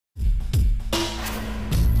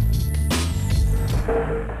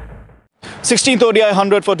16th ODI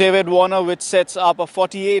 100 for David Warner, which sets up a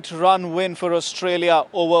 48-run win for Australia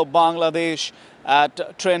over Bangladesh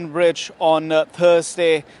at Trent Bridge on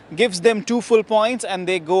Thursday. Gives them 2 full points and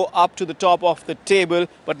they go up to the top of the table.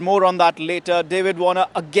 But more on that later. David Warner,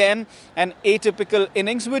 again, an atypical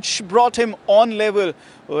innings which brought him on level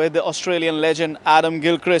with the Australian legend Adam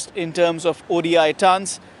Gilchrist in terms of ODI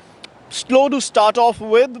tons. Slow to start off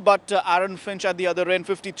with, but Aaron Finch at the other end,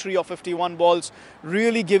 53 or 51 balls,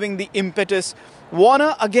 really giving the impetus.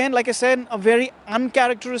 Warner, again, like I said, a very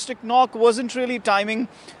uncharacteristic knock, wasn't really timing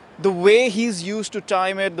the way he's used to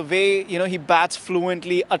time it, the way, he bats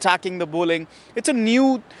fluently, attacking the bowling. It's a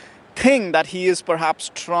new thing that he is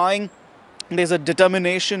perhaps trying. There's a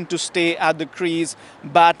determination to stay at the crease,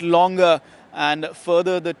 bat longer, and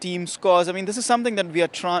further the team scores. I mean, this is something that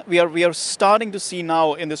we are starting to see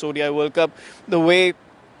now in this ODI World Cup, the way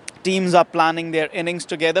teams are planning their innings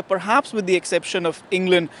together, perhaps with the exception of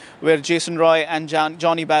England, where Jason Roy and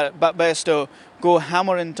Johnny Bairstow go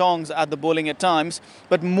hammer and tongs at the bowling at times.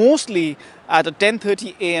 But mostly at a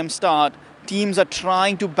 10:30 a.m. start, teams are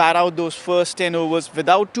trying to bat out those first 10 overs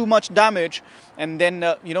without too much damage, and then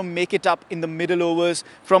make it up in the middle overs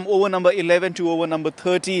from over number 11 to over number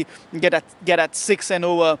 30, get at 6 and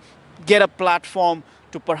over, get a platform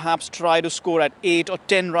to perhaps try to score at 8 or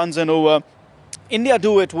 10 runs and over. India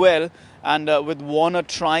do it well, and with Warner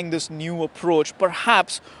trying this new approach,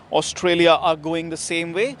 perhaps Australia are going the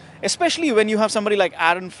same way, especially when you have somebody like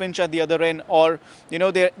Aaron Finch at the other end, or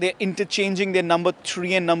they're interchanging their number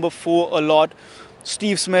 3 and number 4 a lot.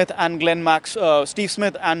 Steve Smith and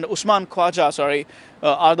Usman Khwaja,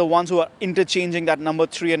 are the ones who are interchanging that number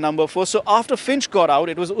 3 and number 4. So after Finch got out,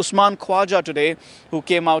 it was Usman Khwaja today who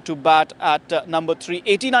came out to bat at number 3.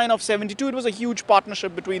 89 of 72, it was a huge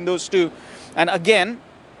partnership between those two. And again,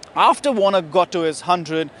 after Warner got to his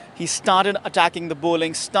 100, he started attacking the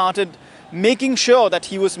bowling, started making sure that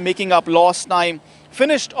he was making up lost time.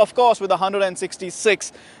 Finished, of course, with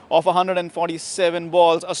 166 of 147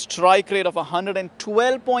 balls, a strike rate of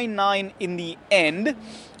 112.9 in the end.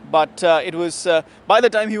 But it was, by the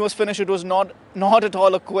time he was finished, it was not at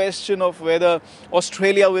all a question of whether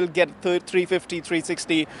Australia will get 350,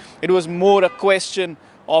 360. It was more a question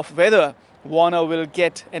of whether Warner will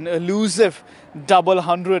get an elusive double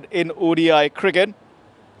 100 in ODI cricket.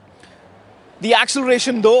 The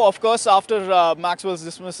acceleration, though, of course, after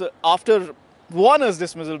Warner's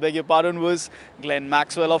dismissal, beg your pardon, was Glenn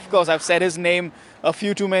Maxwell. Of course, I've said his name a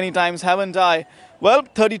few too many times, haven't I? Well,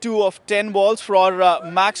 32 of 10 balls for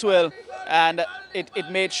Maxwell, and it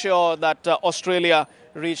made sure that Australia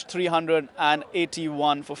reached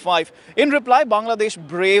 381 for 5. In reply, Bangladesh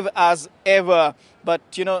brave as ever, but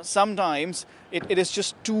sometimes it is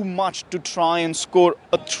just too much to try and score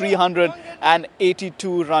a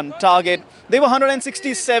 382 run target. They were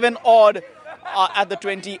 167 odd at the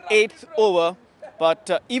 28th over.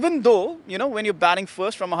 But even though, when you're batting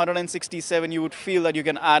first from 167, you would feel that you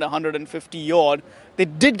can add 150 odd. They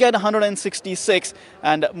did get 166,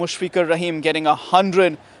 and Mushfiqur Rahim getting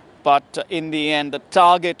 100. But in the end, the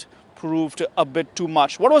target proved a bit too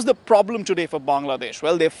much. What was the problem today for Bangladesh?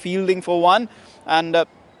 Well, they're fielding for one, and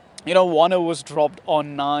Warner was dropped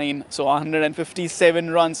on 9, so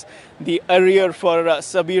 157 runs. The arrear for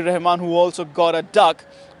Sabir Rahman, who also got a duck.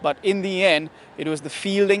 But in the end, it was the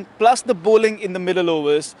fielding plus the bowling in the middle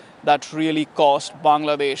overs that really cost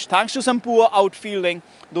Bangladesh. Thanks to some poor outfielding,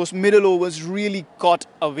 those middle overs really got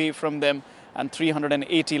away from them. And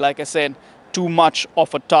 380, like I said, too much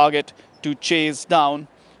of a target to chase down.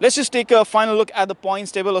 Let's just take a final look at the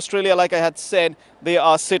points table. Australia, like I had said, they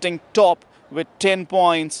are sitting top with 10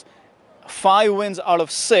 points. 5 wins out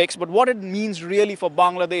of 6, but what it means really for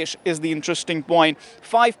Bangladesh is the interesting point.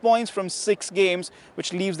 5 points from 6 games,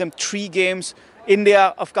 which leaves them 3 games: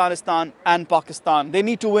 India, Afghanistan and Pakistan. They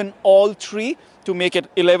need to win all 3 to make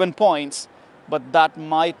it 11 points, but that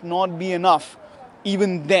might not be enough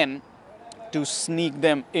even then to sneak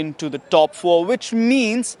them into the top 4, which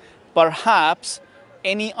means perhaps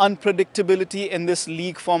any unpredictability in this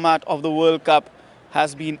league format of the World Cup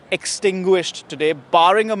has been extinguished today.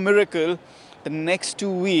 Barring a miracle, the next 2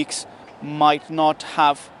 weeks might not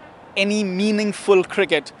have any meaningful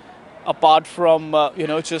cricket apart from,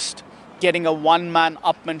 just getting a one-man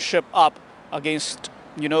upmanship up against,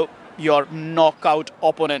 your knockout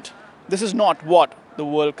opponent. This is not what the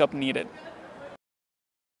World Cup needed.